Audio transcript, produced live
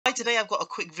Today I've got a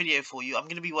quick video for you. I'm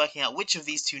going to be working out which of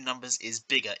these two numbers is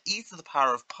bigger, e to the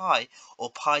power of pi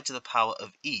or pi to the power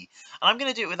of e. And I'm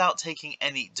going to do it without taking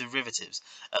any derivatives,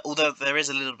 although there is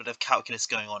a little bit of calculus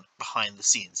going on behind the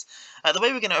scenes. The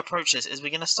way we're going to approach this is we're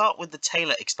going to start with the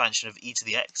Taylor expansion of e to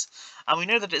the x, and we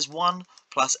know that it's 1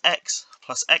 plus x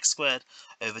squared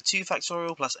over 2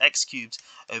 factorial plus x cubed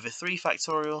over 3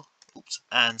 factorial,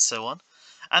 and so on.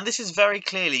 And this is very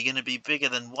clearly going to be bigger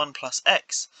than 1 plus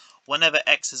x whenever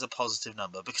x is a positive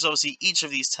number, because obviously each of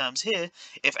these terms here,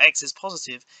 if x is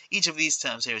positive, each of these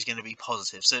terms here is going to be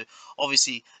positive. So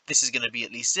obviously this is going to be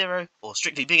at least 0 or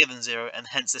strictly bigger than 0, and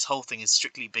hence this whole thing is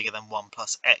strictly bigger than 1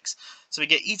 plus x. So we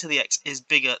get e to the x is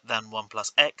bigger than 1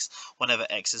 plus x whenever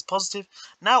x is positive.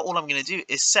 Now all I'm going to do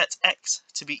is set x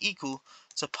to be equal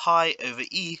to pi over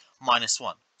e minus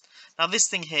 1. Now this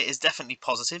thing here is definitely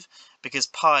positive because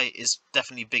pi is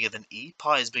definitely bigger than e.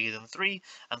 Pi is bigger than 3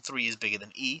 and 3 is bigger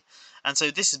than e. And so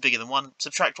this is bigger than 1.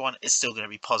 Subtract 1 is still going to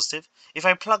be positive. If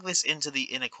I plug this into the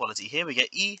inequality here, we get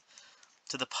e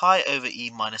to the pi over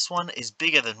e minus 1 is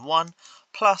bigger than 1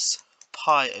 plus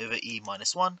pi over e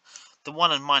minus 1. The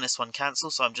 1 and minus 1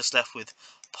 cancel, so I'm just left with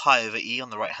pi over e on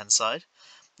the right hand side.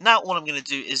 Now all I'm going to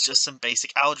do is just some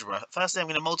basic algebra. Firstly, I'm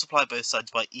going to multiply both sides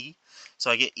by e.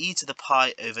 So I get e to the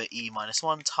pi over e minus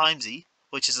 1 times e,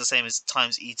 which is the same as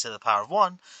times e to the power of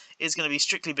 1, is going to be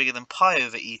strictly bigger than pi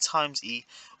over e times e,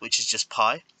 which is just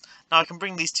pi. Now I can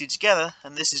bring these two together,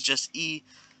 and this is just e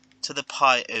to the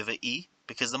pi over e,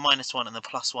 because the minus 1 and the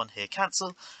plus 1 here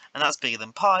cancel, and that's bigger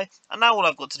than pi. And now all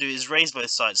I've got to do is raise both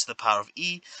sides to the power of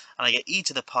e, and I get e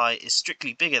to the pi is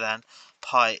strictly bigger than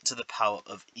pi to the power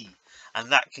of e. And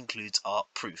that concludes our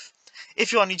proof.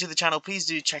 If you are new to the channel, please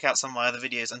do check out some of my other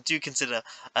videos and do consider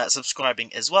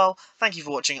subscribing as well. Thank you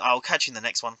for watching. I will catch you in the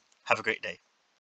next one. Have a great day.